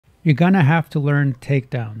You're going to have to learn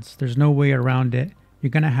takedowns. There's no way around it.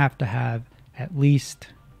 You're going to have at least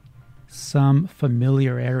some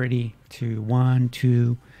familiarity to 1,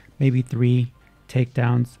 2, maybe 3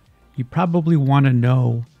 takedowns. You probably want to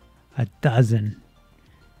know a dozen.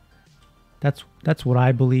 That's what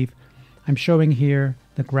I believe. I'm showing here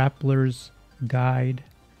the grappler's guide,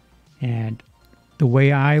 and the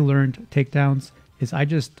way I learned takedowns is I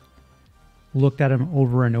just looked at them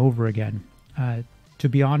over and over again. To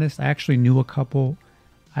be honest, I actually knew a couple.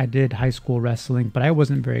 I did high school wrestling, but I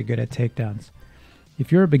wasn't very good at takedowns.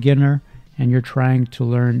 If you're a beginner and you're trying to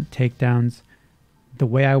learn takedowns, the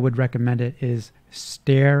way I would recommend it is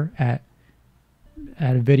stare at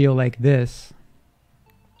a video like this,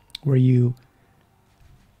 where you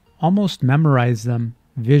almost memorize them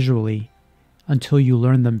visually until you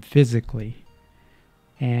learn them physically.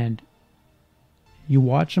 And you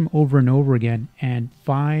watch them over and over again and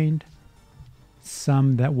find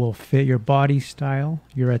some that will fit your body style,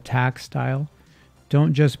 your attack style.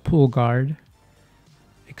 Don't just pull guard.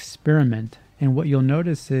 Experiment. And what you'll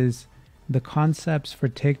notice is the concepts for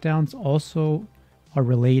takedowns also are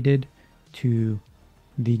related to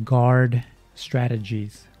the guard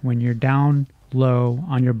strategies. When you're down low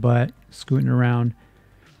on your butt, scooting around,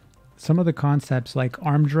 some of the concepts like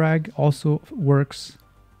arm drag also works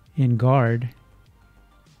in guard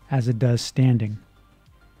as it does standing.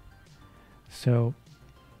 So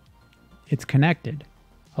it's connected.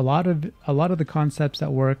 A lot of the concepts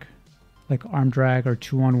that work, like arm drag or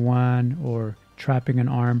 2-on-1 or trapping an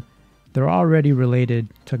arm, they're already related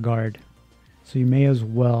to guard. So you may as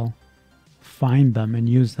well find them and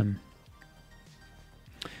use them.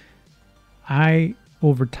 I,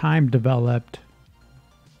 over time, developed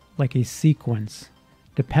like a sequence,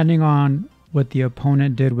 depending on what the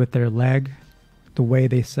opponent did with their leg, the way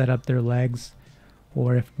they set up their legs,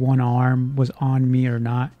 or if one arm was on me or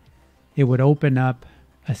not. It would open up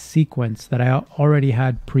a sequence that I already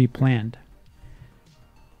had pre-planned.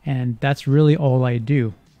 And that's really all I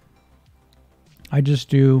do. I just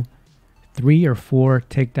do 3 or 4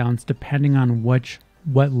 takedowns depending on what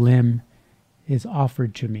limb is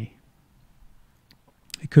offered to me.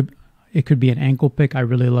 It could be an ankle pick. I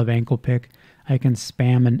really love ankle pick. I can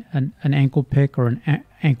spam an ankle pick or an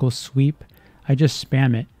ankle sweep. I just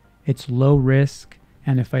spam it. It's low risk,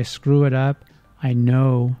 and if I screw it up, I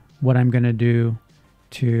know what I'm going to do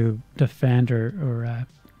to defend or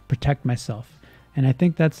protect myself. And I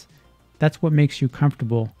think that's what makes you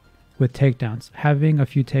comfortable with takedowns. Having a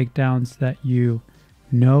few takedowns that you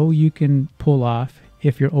know you can pull off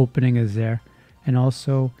if your opening is there, and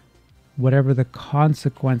also whatever the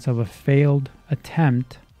consequence of a failed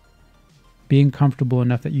attempt, being comfortable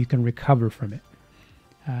enough that you can recover from it.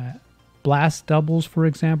 Blast doubles, for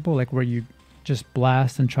example, like where you just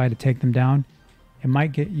blast and try to take them down, it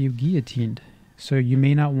might get you guillotined. So you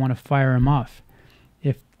may not want to fire him off.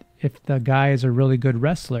 If the guy is a really good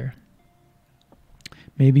wrestler,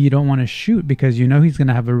 maybe you don't want to shoot because you know he's going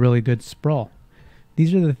to have a really good sprawl.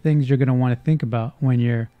 These are the things you're going to want to think about when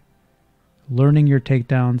you're learning your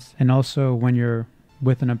takedowns, and also when you're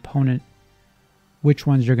with an opponent, which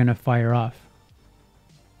ones you're going to fire off.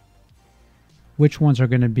 Which ones are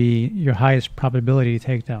going to be your highest probability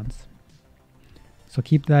takedowns. So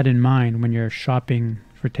keep that in mind when you're shopping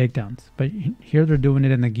for takedowns. But here they're doing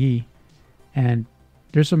it in the gi, and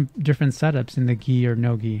there's some different setups in the gi or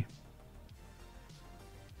no gi.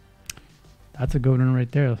 That's a good one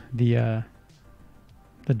right there. The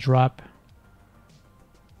drop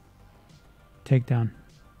takedown.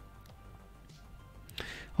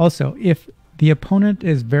 Also, if the opponent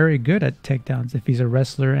is very good at takedowns, if he's a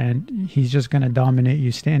wrestler and he's just going to dominate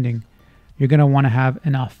you standing, you're going to want to have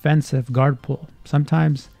an offensive guard pull.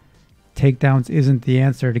 Sometimes takedowns isn't the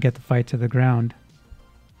answer to get the fight to the ground.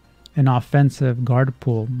 An offensive guard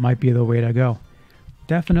pull might be the way to go.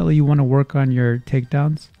 Definitely you want to work on your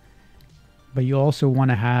takedowns, but you also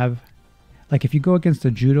want to have, like if you go against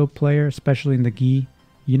a judo player, especially in the gi,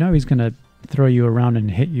 you know he's going to throw you around and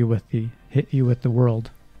hit you with the world,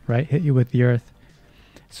 right? Hit you with the earth.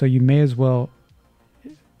 So you may as well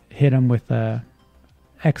hit him with a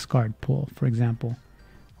X guard pull, for example,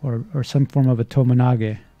 or some form of a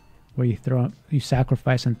tomonage, where you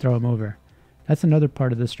sacrifice and throw him over. That's another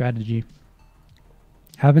part of the strategy.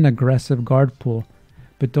 Have an aggressive guard pull,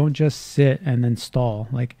 but don't just sit and then stall.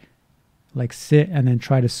 Like sit and then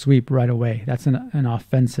try to sweep right away. That's an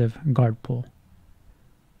offensive guard pull.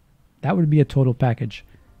 That would be a total package.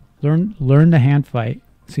 Learn the hand fight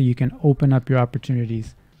so you can open up your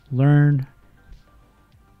opportunities. Learn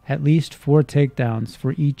at least 4 takedowns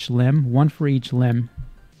for each limb, 1 for each limb.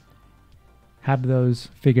 Have those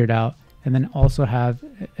figured out. and then also have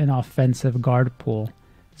an offensive guard pull,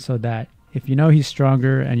 so that if you know he's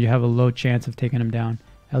stronger and you have a low chance of taking him down,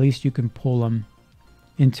 at least you can pull him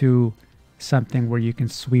into something where you can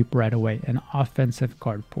sweep right away, an offensive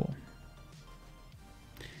guard pull.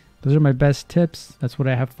 Those are my best tips. That's what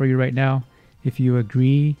I have for you right now. If you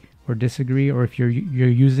agree or disagree, or if you're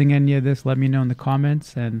using any of this, let me know in the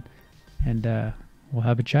comments, and we'll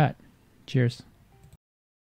have a chat. Cheers.